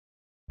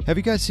Have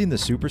you guys seen the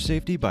Super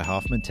Safety by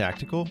Hoffman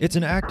Tactical? It's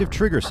an active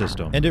trigger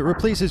system, and it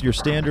replaces your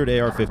standard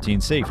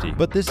AR-15 safety.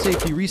 But this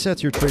safety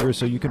resets your trigger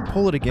so you can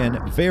pull it again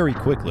very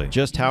quickly.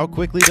 Just how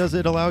quickly does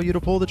it allow you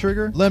to pull the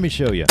trigger? Let me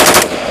show you.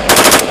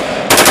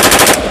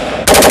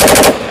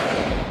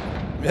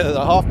 Yeah,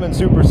 the Hoffman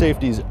Super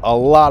Safety is a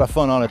lot of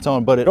fun on its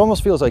own, but it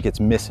almost feels like it's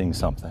missing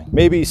something.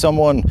 Maybe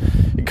someone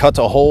cuts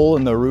a hole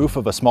in the roof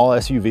of a small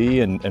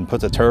SUV and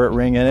puts a turret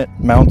ring in it,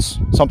 mounts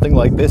something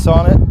like this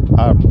on it.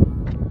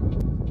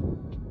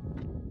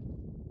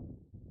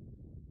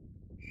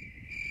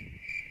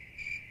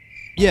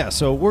 Yeah,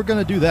 so we're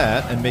gonna do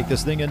that and make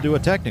this thing into a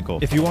technical.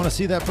 If you want to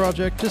see that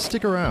project, just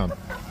stick around.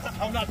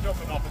 I'm not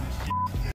jumping off of